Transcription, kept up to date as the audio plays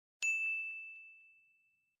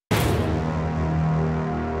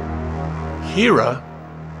Hera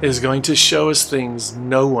is going to show us things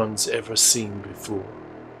no one's ever seen before.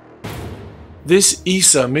 This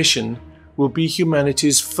ESA mission will be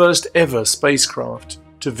humanity's first ever spacecraft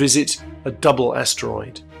to visit a double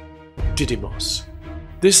asteroid, Didymos.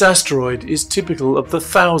 This asteroid is typical of the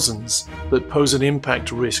thousands that pose an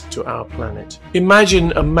impact risk to our planet.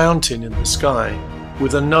 Imagine a mountain in the sky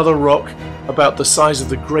with another rock about the size of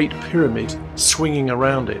the Great Pyramid swinging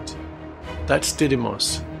around it. That's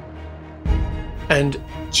Didymos. And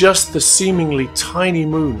just the seemingly tiny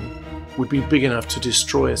moon would be big enough to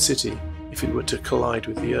destroy a city if it were to collide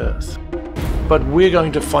with the Earth. But we're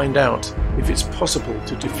going to find out if it's possible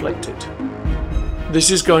to deflect it.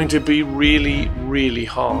 This is going to be really, really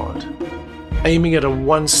hard. Aiming at a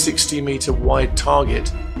 160-meter wide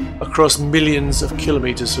target across millions of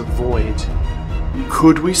kilometers of void.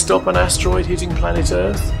 Could we stop an asteroid hitting planet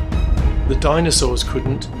Earth? The dinosaurs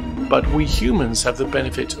couldn't, but we humans have the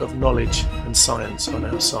benefit of knowledge and science on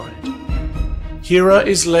our side. Hera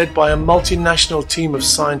is led by a multinational team of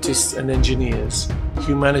scientists and engineers,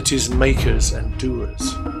 humanity's makers and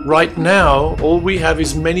doers. Right now, all we have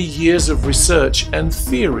is many years of research and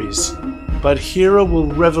theories, but Hera will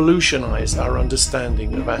revolutionize our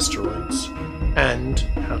understanding of asteroids and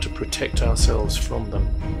how to protect ourselves from them.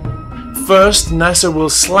 First, NASA will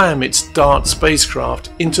slam its DART spacecraft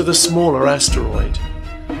into the smaller asteroid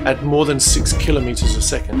at more than 6 kilometers a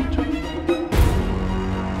second.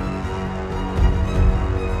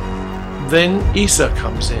 Then ESA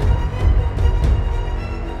comes in.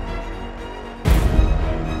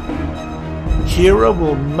 Hera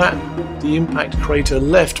will map the impact crater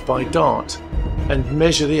left by DART and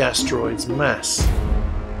measure the asteroid's mass.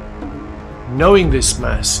 Knowing this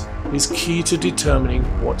mass is key to determining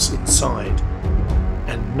what's inside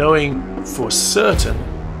and knowing for certain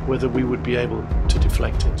whether we would be able to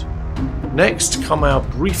deflect it. Next come our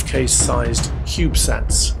briefcase-sized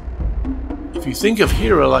CubeSats. If you think of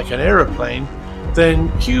Hera like an aeroplane, then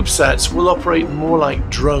CubeSats will operate more like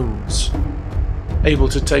drones, able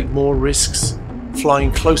to take more risks,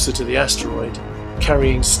 flying closer to the asteroid,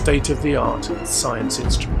 carrying state-of-the-art science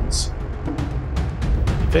instruments,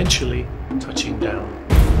 eventually touching down.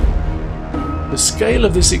 The scale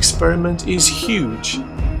of this experiment is huge.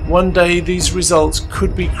 One day these results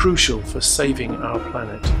could be crucial for saving our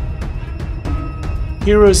planet.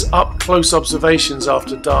 Hera's up-close observations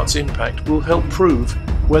after DART's impact will help prove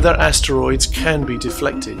whether asteroids can be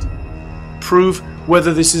deflected, prove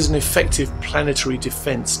whether this is an effective planetary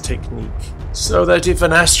defense technique, so that if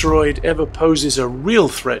an asteroid ever poses a real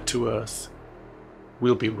threat to Earth,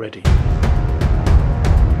 we'll be ready.